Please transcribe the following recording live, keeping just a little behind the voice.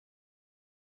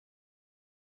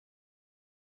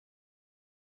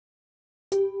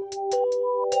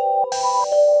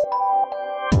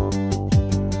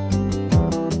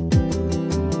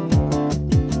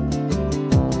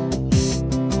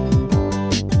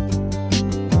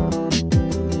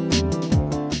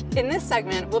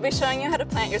segment, we'll be showing you how to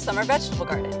plant your summer vegetable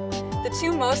garden. The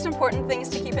two most important things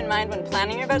to keep in mind when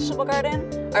planting your vegetable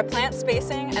garden are plant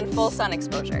spacing and full sun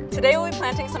exposure. Today we'll be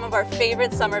planting some of our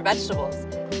favorite summer vegetables: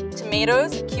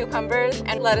 tomatoes, cucumbers,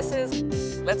 and lettuces.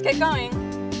 Let's get going.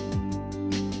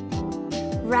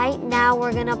 Right now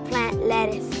we're gonna plant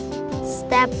lettuce.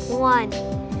 Step 1,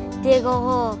 dig a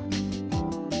hole.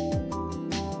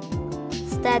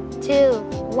 Step 2,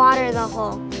 water the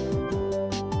hole.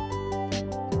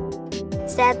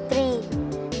 Step 3,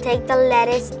 take the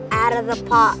lettuce out of the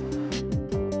pot.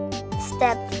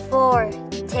 Step 4,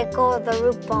 tickle the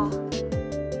root ball.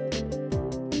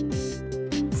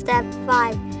 Step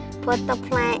 5, put the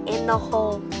plant in the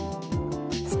hole.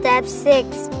 Step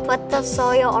 6, put the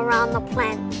soil around the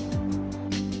plant.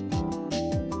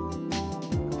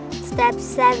 Step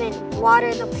 7,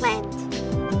 water the plant.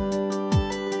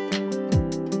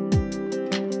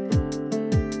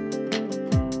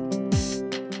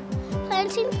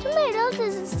 Planting tomatoes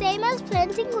is the same as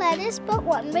planting lettuce, but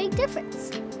one big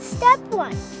difference. Step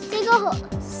 1, dig a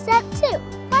hole. Step 2,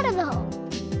 water the hole.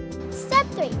 Step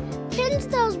 3, pinch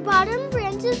those bottom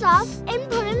branches off and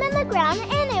put them in the ground,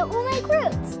 and it will make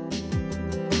roots.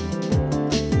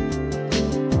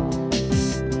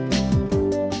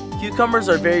 Cucumbers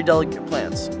are very delicate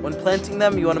plants. When planting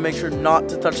them, you want to make sure not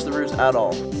to touch the roots at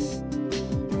all.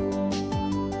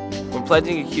 When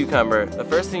planting a cucumber, the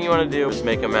first thing you want to do is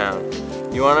make a mound.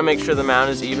 You want to make sure the mound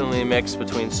is evenly mixed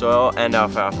between soil and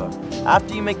alfalfa.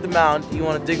 After you make the mound, you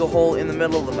want to dig a hole in the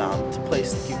middle of the mound to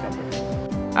place the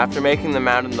cucumber. After making the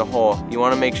mound in the hole, you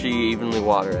want to make sure you evenly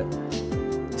water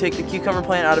it. Take the cucumber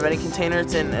plant out of any container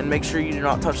it's in and make sure you do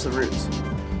not touch the roots.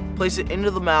 Place it into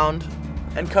the mound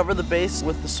and cover the base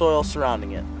with the soil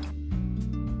surrounding it.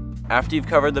 After you've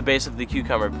covered the base of the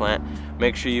cucumber plant,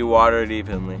 make sure you water it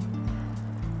evenly.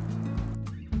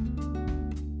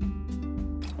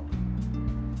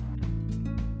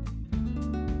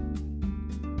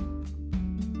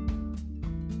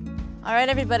 All right,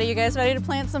 everybody, you guys ready to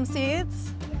plant some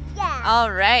seeds? Yeah.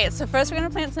 All right, so first we're gonna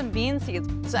plant some bean seeds.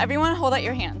 So everyone hold out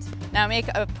your hand. Now make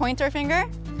a pointer finger.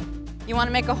 You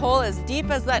wanna make a hole as deep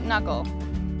as that knuckle.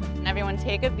 And everyone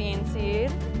take a bean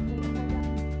seed,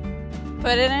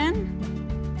 put it in,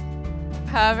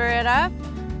 cover it up,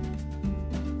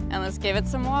 and let's give it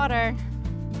some water.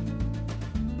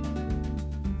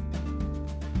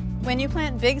 When you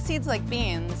plant big seeds like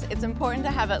beans, it's important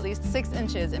to have at least 6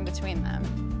 inches in between them.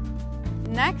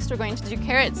 Next, we're going to do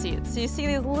carrot seeds. So you see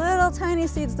these little tiny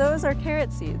seeds, those are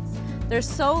carrot seeds. They're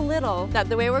so little that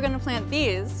the way we're going to plant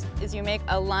these is you make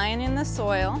a line in the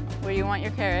soil where you want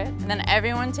your carrot, and then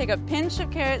everyone take a pinch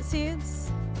of carrot seeds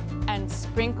and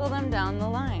sprinkle them down the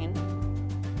line.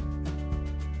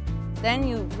 Then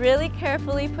you really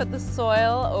carefully put the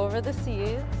soil over the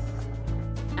seeds,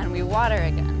 and we water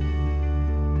again.